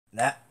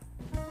Nah.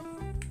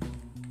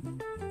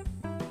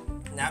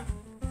 Nah.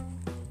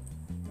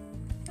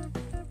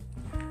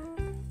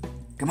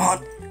 Come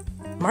on.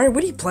 Mario,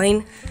 what are you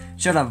playing?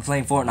 Shut up, I'm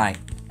playing Fortnite.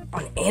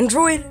 On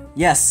Android?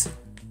 Yes.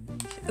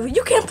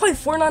 You can't play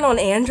Fortnite on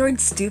Android,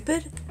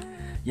 stupid.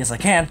 Yes, I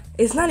can.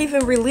 It's not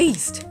even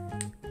released.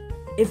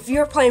 If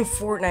you're playing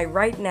Fortnite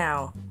right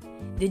now,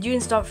 did you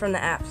install it from the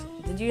apps?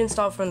 Did you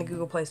install it from the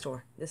Google Play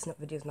Store? This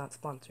video is not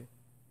sponsored.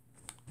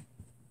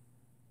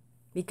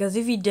 Because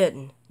if you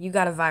didn't, you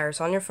got a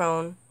virus on your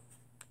phone,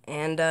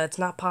 and it's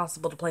not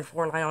possible to play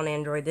Fortnite on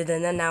Android. They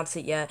didn't announce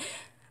it yet.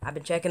 I've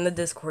been checking the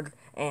Discord,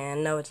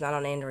 and no, it's not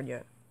on Android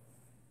yet.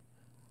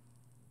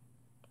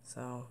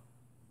 So,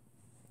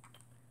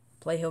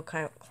 play Hill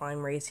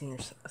Climb Racing or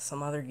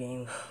some other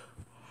game.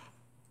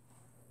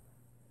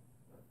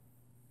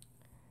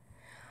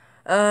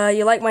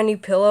 You like my new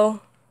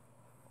pillow?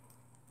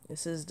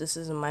 This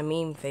is my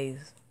meme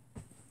phase.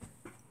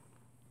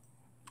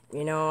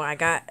 You know,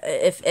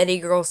 if Eddie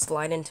girls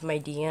slide into my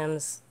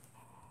DMs,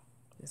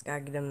 just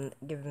gotta give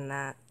them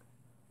that.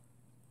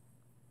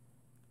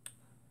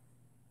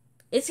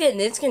 It's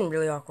getting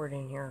really awkward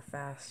in here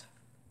fast.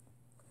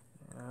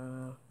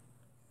 I'm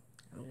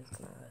just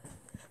gonna.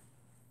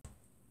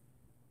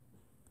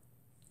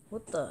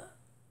 What the?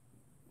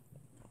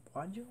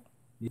 Wagio?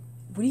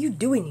 What are you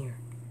doing here?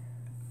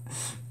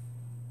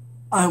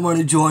 I want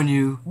to join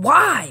you.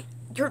 Why?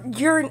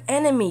 You're an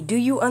enemy. Do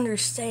you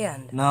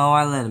understand? No,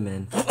 I let him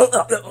in.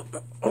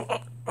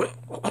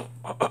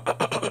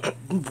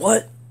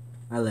 What?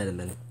 I let him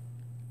in.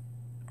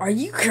 Are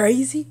you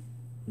crazy?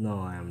 No,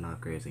 I am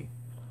not crazy.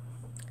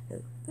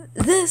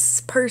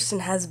 This person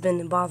has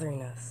been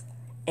bothering us,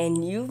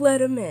 and you let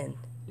him in.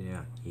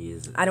 Yeah, he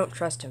is. I don't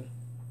trust him.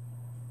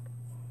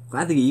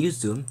 I think he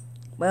used to him.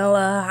 Well,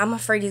 I'm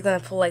afraid he's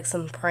gonna pull like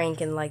some prank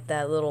and like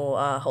that little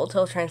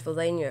Hotel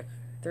Transylvania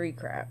 3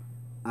 crap.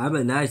 I'm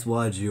a nice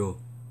Wagio.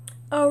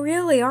 Oh,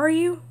 really? Are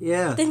you?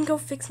 Yeah. Then go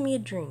fix me a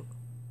drink.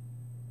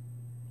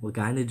 What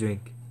kind of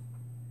drink?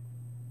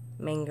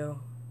 Mango.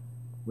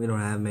 We don't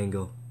have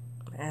mango.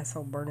 My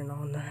asshole burning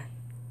all night.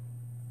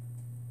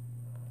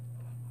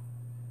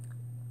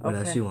 What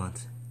else you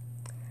want?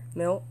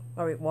 Milk.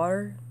 Oh, wait,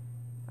 water.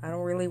 I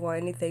don't really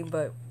want anything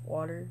but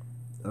water.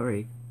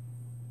 Alright.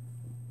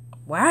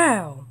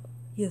 Wow.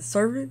 He a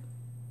servant?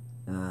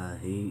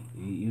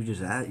 You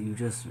just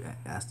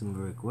asked him a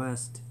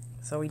request.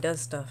 So he does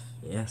stuff.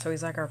 Yeah. So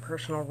he's like our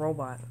personal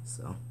robot.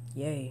 So.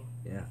 Yay.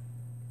 Yeah.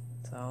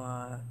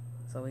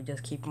 So we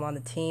just keep him on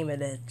the team,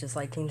 and it just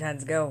like Teen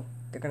Titans Go.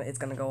 It's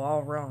gonna go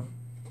all wrong.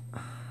 I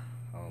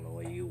don't know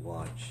what you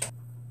watch.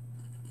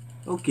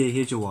 Okay,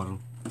 here's your water.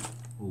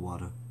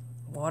 Water.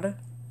 Water?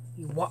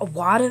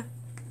 Water?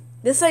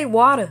 This ain't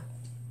water.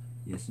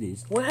 Yes, it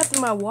is. What happened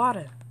to my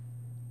water?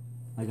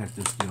 I got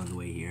thirsty on the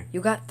way here. You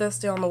got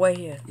thirsty on the way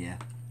here. Yeah.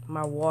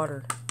 My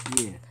water.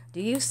 Yeah.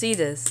 Do you see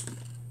this?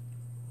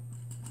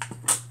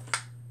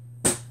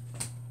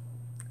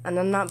 And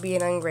I'm not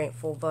being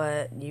ungrateful,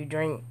 but you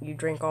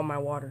drink all my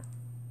water.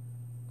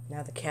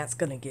 Now the cat's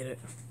gonna get it.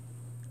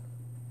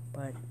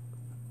 But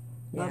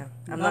yeah,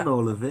 I'm not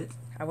all of it.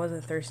 I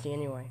wasn't thirsty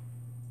anyway.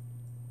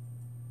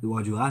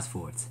 Why'd you ask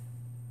for it?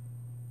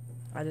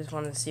 I just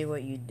wanted to see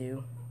what you'd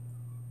do.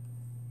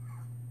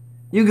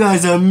 You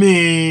guys are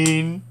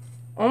mean.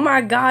 Oh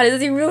my God,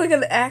 is he really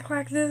gonna act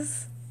like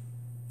this?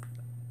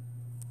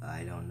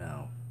 I don't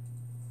know.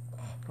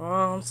 Oh,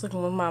 I'm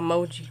sticking with my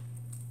emoji.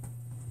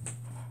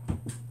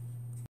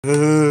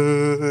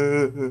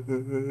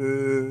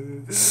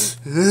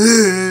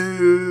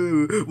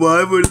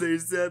 Why would they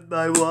set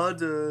my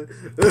water?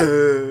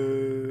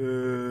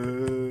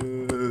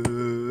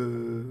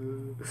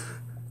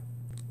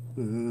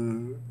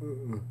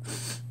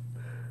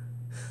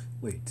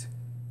 Wait.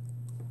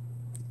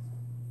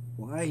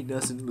 Why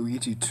doesn't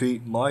Luigi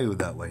treat Mario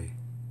that way?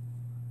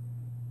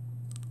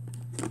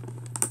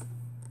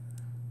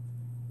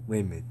 Wait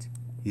a minute.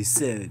 He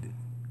said...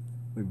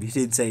 Maybe he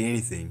didn't say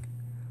anything.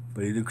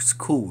 But he looks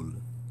cool.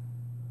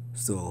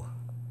 So...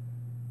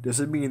 Does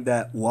it mean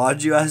that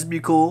Wagio has to be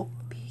cool?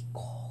 Be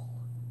cool.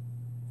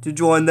 To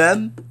join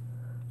them?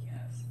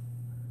 Yes.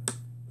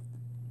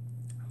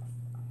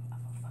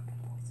 I'm a fucking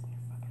voice in your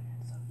fucking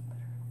head, so you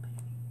better obey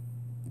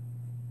me.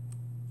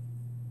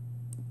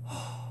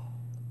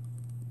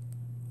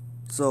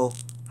 So,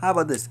 how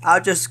about this? I'll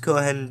just go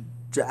ahead and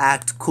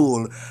act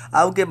cool.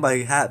 I'll get my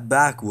hat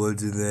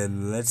backwards and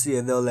then let's see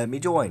if they'll let me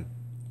join.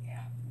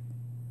 Yeah.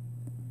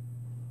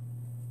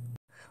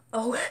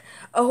 Oh.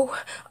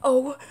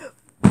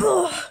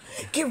 Ugh.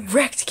 Get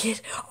wrecked, kid.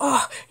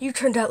 Oh, you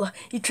turned out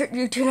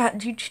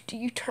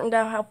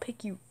how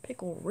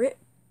pickle rip.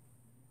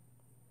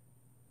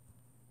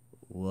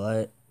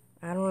 What?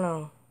 I don't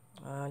know.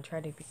 I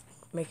tried to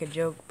make a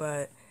joke,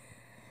 but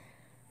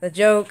the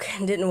joke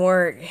didn't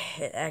work.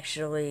 It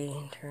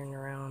actually turned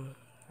around.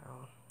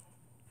 So.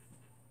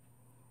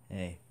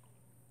 Hey.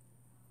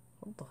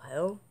 What the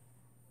hell?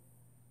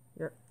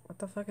 What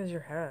the fuck is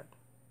your hat?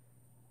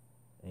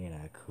 Ain't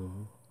that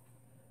cool?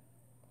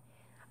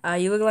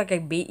 You look like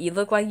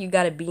you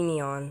got a beanie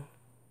on.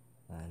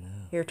 I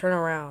know. Here, turn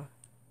around.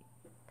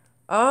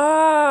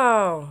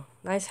 Oh,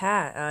 nice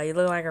hat. You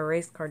look like a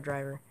race car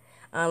driver.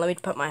 Let me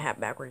put my hat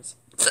backwards.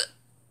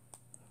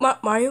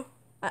 Mario,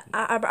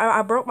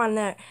 I broke my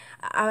neck.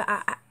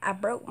 I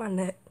broke my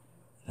neck.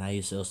 How are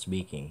you still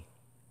speaking?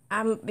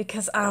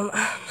 Because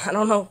I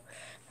don't know.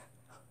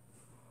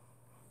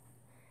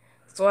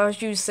 So what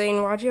was you saying,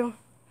 Wagio?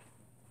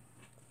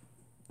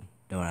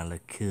 Don't I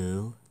look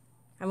cool?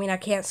 I mean, I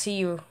can't see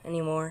you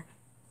anymore.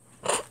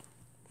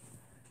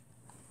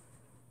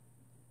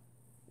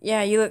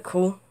 Yeah, you look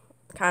cool.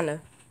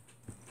 Kinda.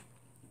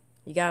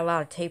 You got a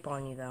lot of tape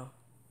on you, though.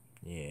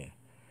 Yeah.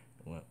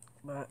 Well,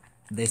 But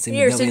they seem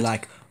Here, to be since-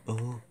 like,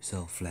 oh,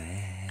 so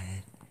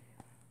flat.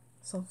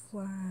 so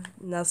flat.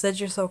 Now, since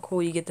you're so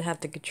cool, you get to have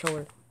the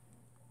controller.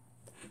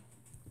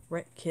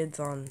 Wreck Kids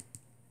on.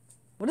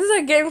 What is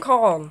that game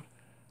called?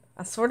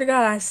 I swear to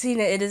God, I've seen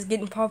it. It is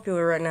getting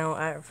popular right now.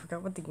 I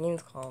forgot what the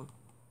game's called.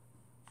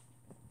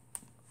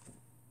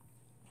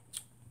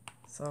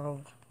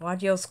 So,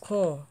 Wagio's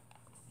cool.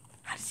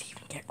 How does he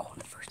even get cool in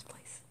the first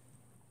place?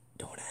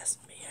 Don't ask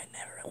me. I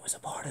never was a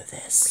part of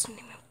this. I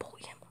didn't even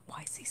bully him.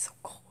 Why is he so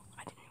cool?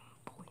 I didn't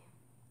even bully him.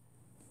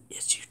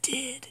 Yes, you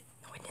did.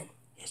 No, I didn't.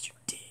 Yes, you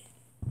did.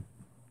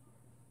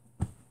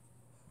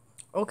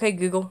 Okay,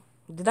 Google.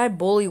 Did I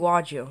bully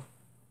Wagio?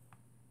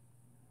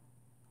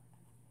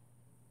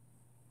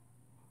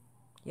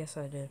 Yes,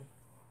 I did.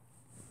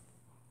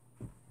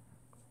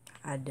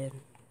 I did.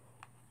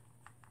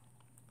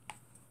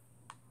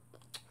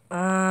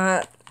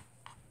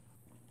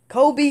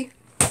 Kobe.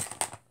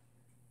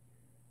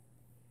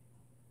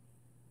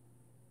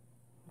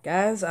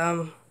 Guys,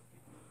 I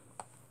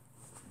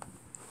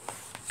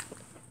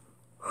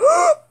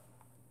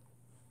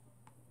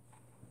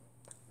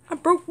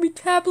broke me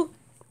tablet.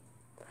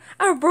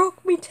 I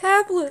broke me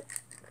tablet.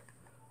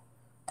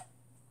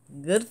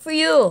 Good for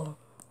you.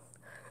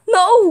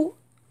 No.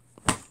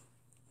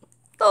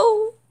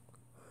 No.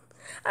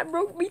 I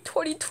broke me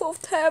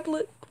 2012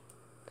 tablet.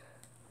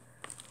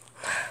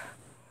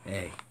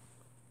 Hey.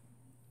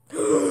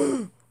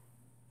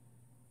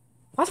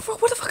 What the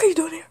fuck are you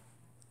doing here?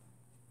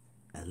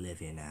 I live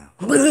here now.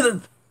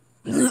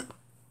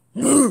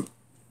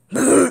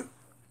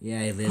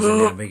 Yeah, he lives here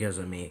now because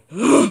of me.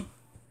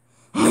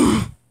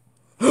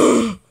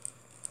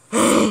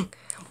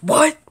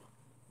 What?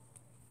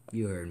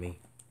 You heard me.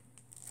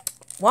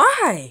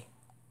 Why?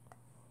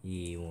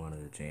 You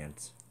wanted a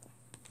chance.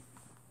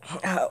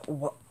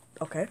 What?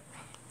 Okay.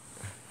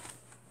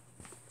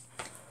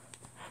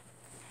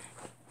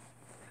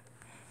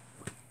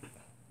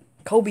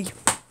 Kobe.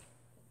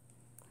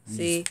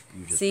 See,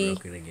 You just see,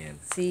 broke it again.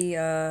 see,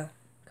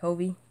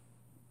 Kobe.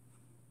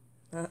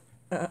 Okay.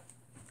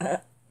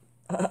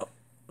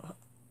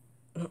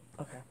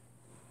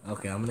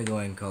 Okay, I'm gonna go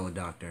ahead and call a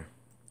doctor.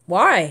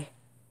 Why?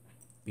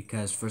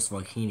 Because, first of all,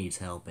 he needs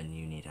help and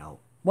you need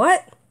help.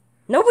 What?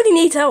 Nobody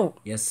needs help.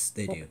 Yes,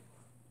 they do.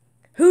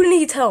 Who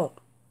needs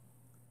help?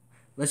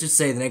 Let's just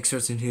say the next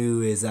person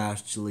who is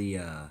actually,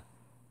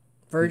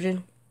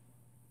 Virgin?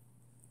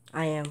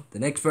 I am. the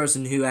next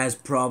person who has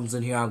problems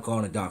in here, I'm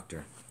calling a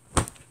doctor.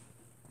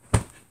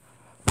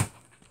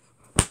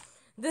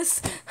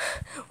 This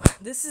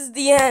is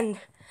the end.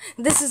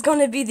 This is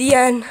gonna be the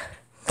end.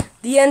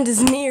 The end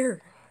is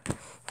near.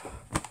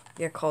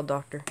 Yeah, call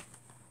doctor.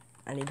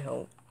 I need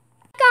help.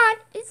 God,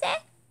 is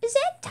that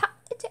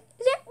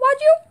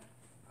Wagyu?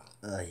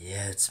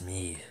 Yeah, it's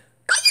me.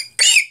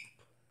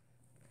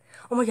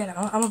 Oh my God,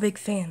 I'm a big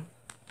fan.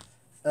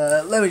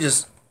 Let me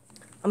just...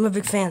 I'm a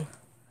big fan.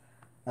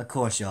 Of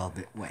course y'all...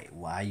 Wait,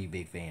 why are you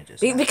big fan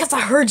just Because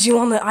I heard you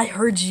on the. I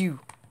heard you.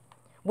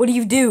 What do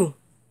you do?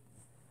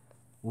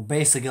 Well,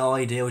 basically all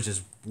he did was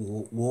just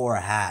wore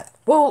a hat.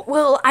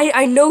 Well,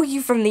 I know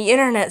you from the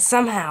internet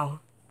somehow.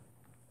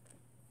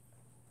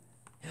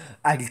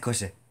 I get a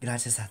question. Can I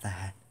just have the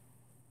hat?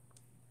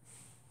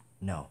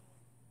 No.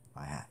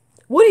 My hat.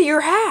 What are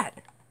your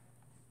hat?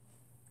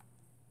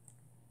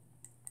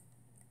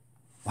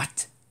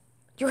 What?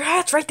 Your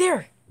hat's right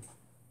there.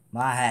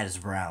 My hat is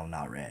brown,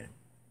 not red.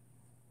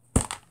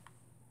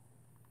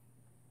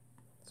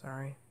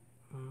 Sorry.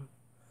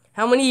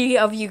 How many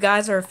of you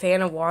guys are a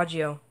fan of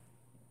Wagio?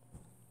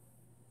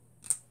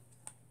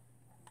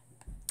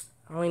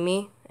 Only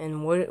me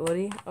and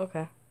Woody?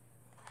 Okay.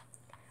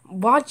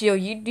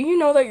 Wagio, do you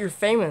know that you're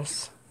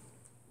famous?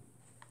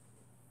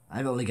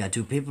 I've only got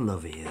 2 people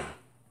over here.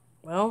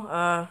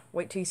 Well,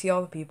 wait till you see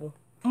all the people.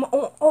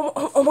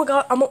 Oh my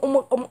God,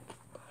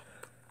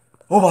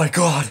 Oh my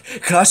god!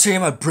 Can I say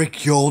my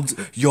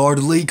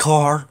yardly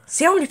car?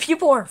 See how many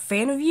people are a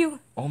fan of you?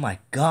 Oh my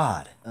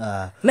god.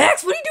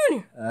 Max, what are you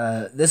doing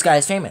here? This guy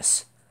is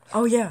famous.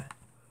 Oh yeah.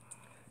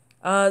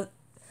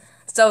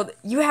 So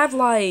you have a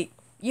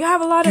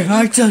lot of. Can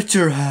I touch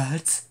your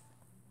hat?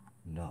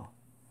 No.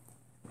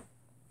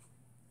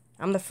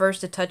 I'm the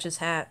first to touch his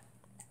hat,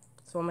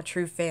 so I'm a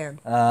true fan.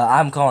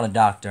 I'm calling a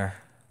doctor.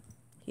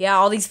 Yeah,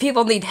 all these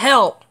people need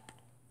help.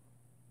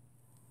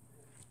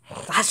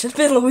 That should have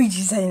been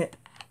Luigi saying it.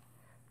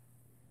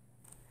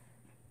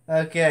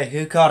 Okay,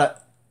 who caught it?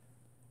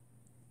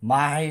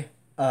 My,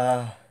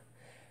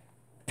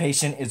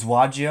 patient is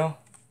Wagio?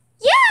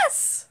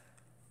 Yes!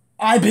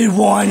 I've been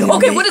wanting to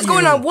Okay, meet what is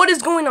going you. on? What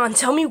is going on?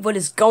 Tell me what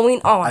is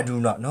going on. I do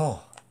not know.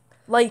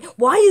 Like,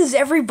 why is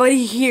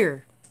everybody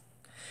here?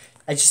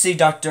 As you see,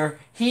 Doctor,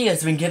 he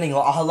has been getting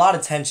a lot of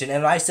attention,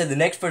 and I said the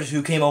next person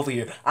who came over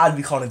here, I'd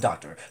be calling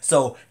Doctor.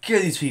 So, here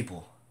are these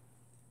people.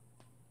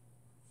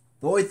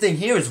 The only thing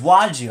here is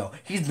Wagio.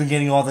 He's been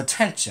getting all the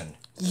attention.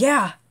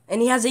 Yeah, and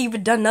he hasn't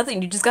even done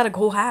nothing. You just got a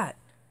cool hat.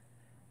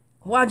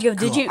 Wagio,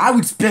 did you? I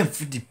would spend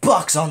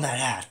 $50 on that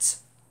hat.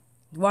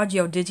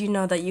 Wagio, did you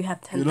know that you have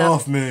 10,000? Get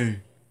off me.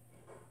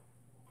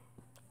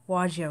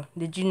 Wagio,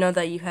 did you know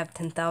that you have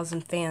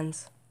 10,000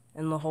 fans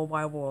in the whole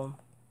wide world?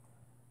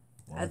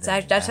 That's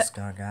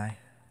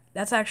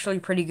actually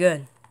pretty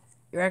good.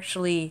 You're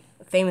actually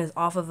famous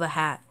off of a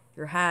hat.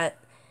 Your hat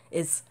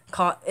is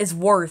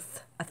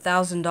worth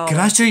 $1,000. Can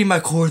I show you my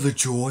Core of the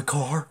Joy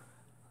car?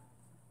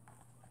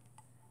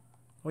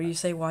 What do you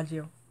say,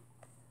 Wagio?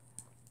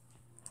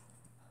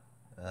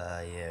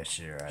 Yeah,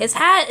 sure. His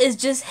hat is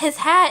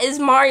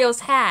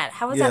Mario's hat.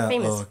 How is that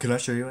famous? Can I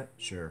show you it?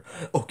 Sure.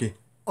 Okay,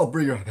 I'll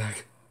bring it right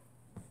back.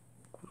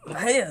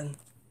 Man.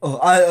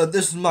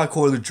 This is my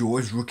Core of the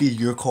Joy's rookie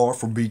year car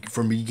from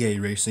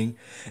BK Racing,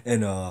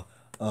 and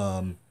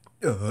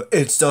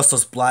it's just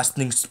us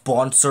blasting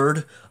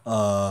sponsored.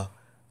 I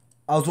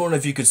was wondering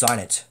if you could sign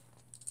it.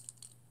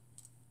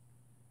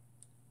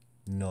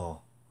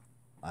 No,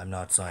 I'm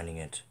not signing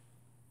it.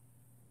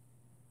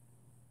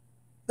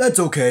 That's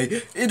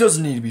okay. It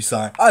doesn't need to be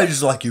signed. I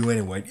just like you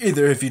anyway,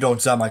 either if you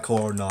don't sign my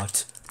car or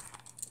not.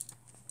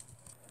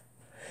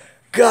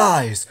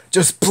 Guys,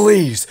 just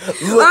please.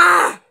 Look.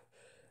 Ah!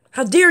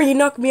 How dare you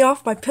knock me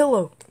off my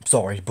pillow?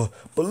 Sorry, but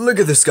look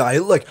at this guy.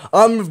 Look,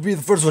 I'm gonna be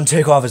the first one to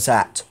take off his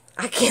hat.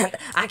 I can't. No,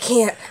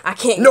 I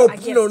can't no.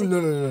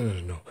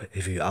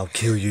 I'll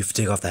kill you if you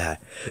take off the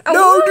hat.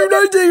 No, do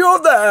not take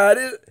off the hat.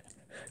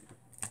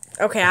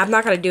 Okay, I'm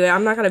not gonna do it.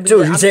 I'm not gonna be.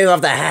 Dude, you take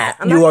off the hat.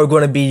 I'm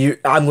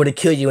gonna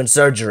kill you in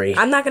surgery.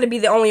 I'm not gonna be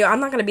the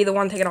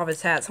one taking off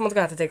his hat. Someone's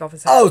gonna have to take off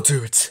his hat. I'll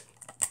do it.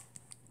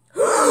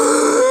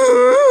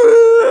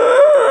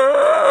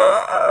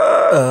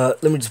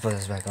 Let me just put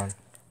this back on.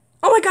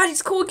 Oh my god,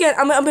 he's cool again.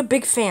 I'm a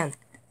big fan.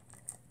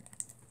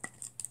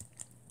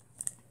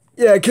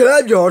 Yeah, can I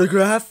have your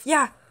autograph?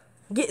 Yeah.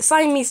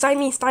 Sign me.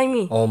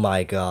 Oh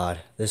my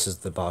god, this is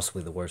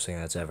possibly the worst thing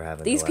that's ever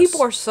happened. These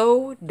people are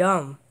so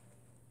dumb.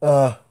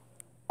 I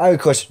have a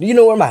question. Do you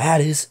know where my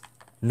hat is?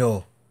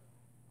 No.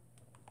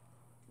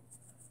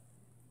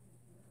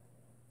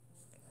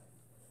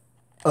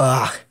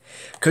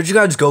 Could you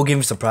guys go give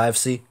me some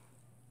privacy?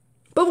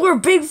 But we're a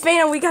big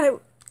fan. We gotta.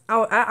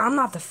 I'm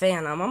not the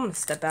fan. I'm gonna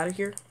step out of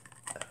here.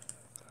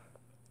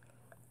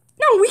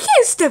 No, we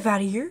can't step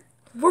out of here.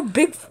 We're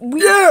big.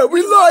 We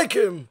like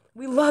him.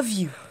 We love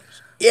you.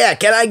 Yeah,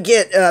 can I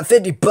get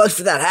 $50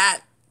 for that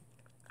hat?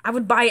 I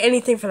would buy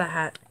anything for that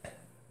hat.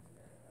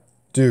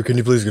 Dude, can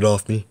you please get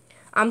off me?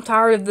 I'm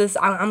tired of this.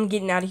 I'm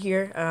getting out of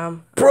here.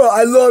 Bro,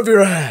 I love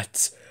your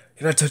hat.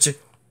 Can I touch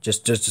it?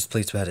 Just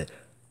please pet it.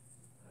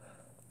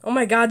 Oh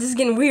my god, this is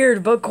getting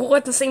weird, but cool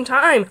at the same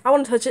time. I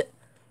want to touch it.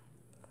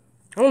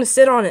 I want to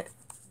sit on it.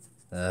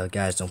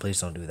 Guys, please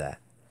don't do that.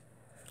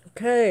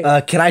 Okay.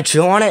 Can I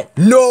chill on it?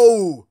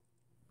 No!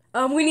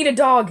 We need a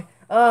dog.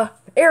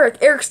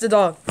 Eric's the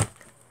dog.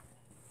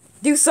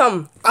 Do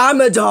something. I'm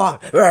a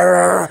dog.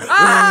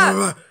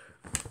 Ah!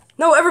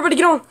 No, everybody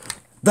get on.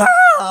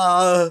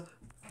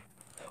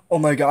 Oh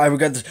my god, we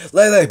got this.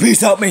 Lele, please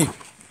help me.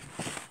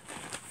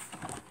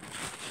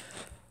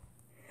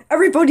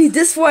 Everybody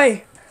this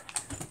way.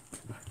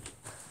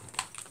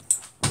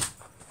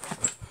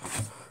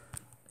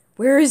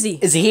 Where is he?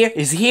 Is he here?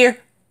 Is he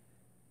here?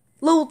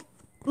 Lil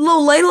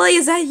Lele,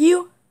 is that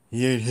you?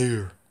 He ain't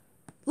here.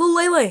 Lil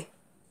Lele.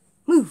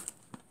 Move.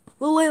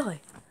 Lil Lele.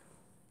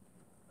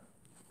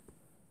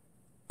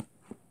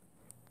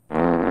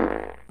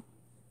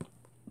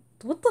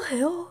 What the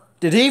hell?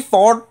 Did he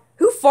fart?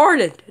 Who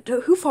farted?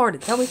 Who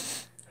farted? Tell me.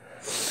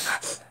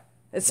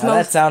 It smells.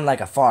 That sounded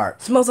like a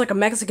fart. Smells like a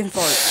Mexican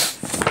fart.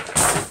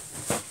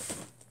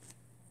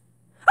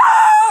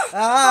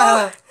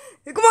 Ah!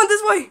 Come on,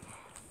 this way.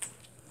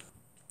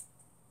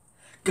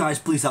 Guys,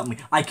 please help me.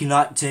 I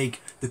cannot take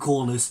the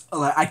coolness.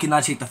 I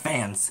cannot take the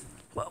fans.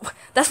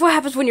 That's what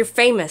happens when you're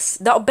famous.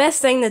 The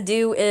best thing to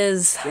do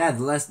is... Yeah,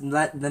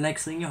 the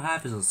next thing you'll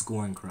have is a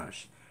scoring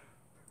crush.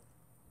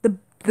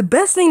 The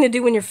best thing to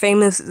do when you're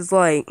famous is,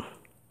 like...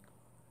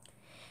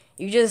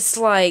 You just,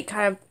 like,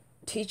 kind of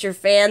teach your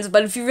fans.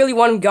 But if you really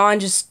want them gone,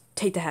 just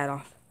take the hat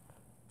off.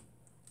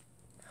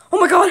 Oh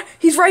my god,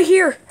 he's right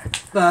here.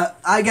 But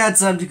I got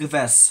something to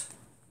confess.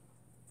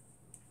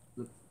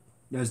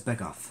 Let's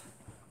back off.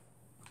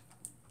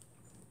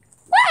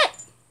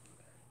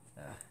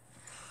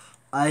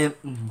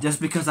 Just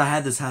because I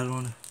had this hat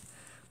on,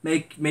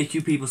 make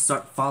you people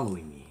start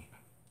following me.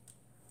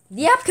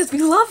 Yeah, because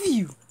we love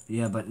you.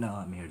 Yeah, but no,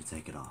 I'm here to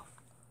take it off.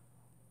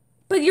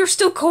 But you're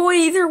still cool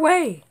either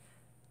way.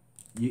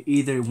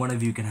 Either one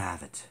of you can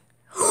have it.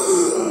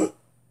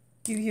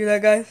 Do you hear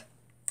that, guys?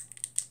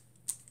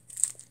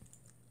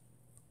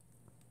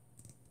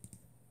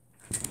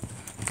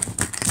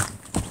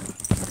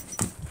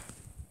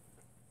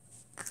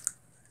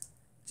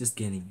 Just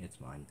kidding, it's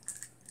mine.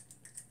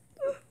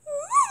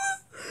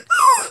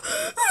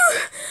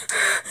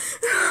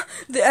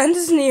 The end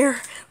is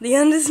near. The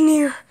end is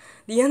near.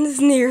 The end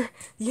is near.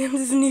 The end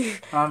is near.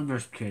 I'm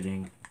just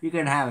kidding. You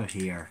can have it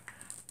here.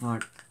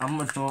 But I'm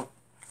gonna throw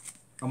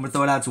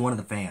it out to one of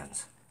the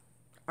fans.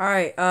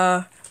 Alright,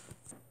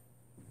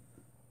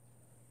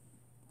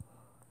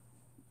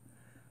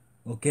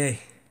 Okay.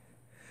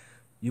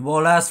 You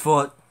all asked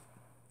for it.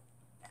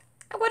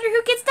 I wonder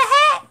who gets the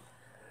hat.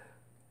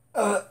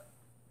 Ah!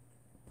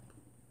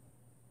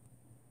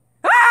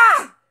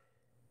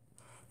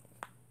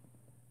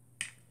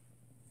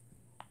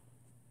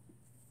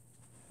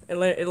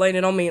 It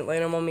landed on me. It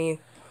landed on me.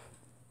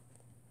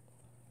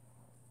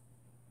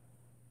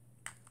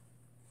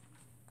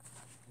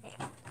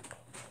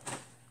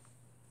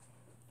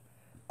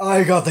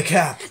 I got the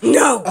cap.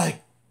 No!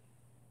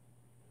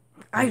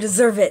 I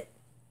deserve it.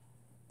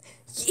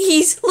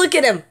 Look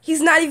at him.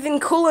 He's not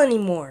even cool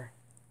anymore.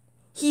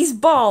 He's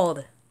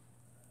bald.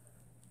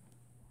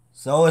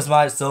 So is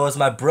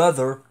my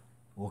brother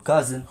or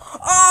cousin.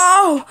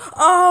 Oh!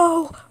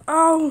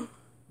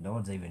 No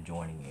one's even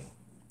joining you.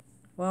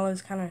 Well,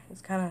 it's kind of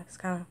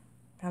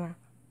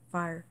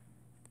fire.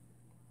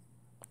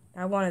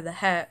 I wanted the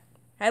hat.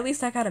 At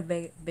least I got a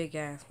big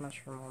ass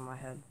mushroom on my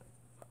head.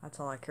 That's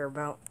all I care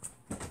about.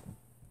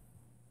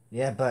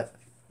 Yeah, but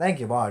thank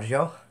you,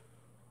 Wagio.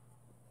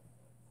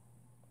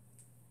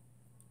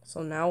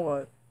 So now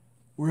what?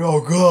 We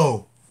all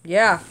go.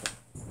 Yeah.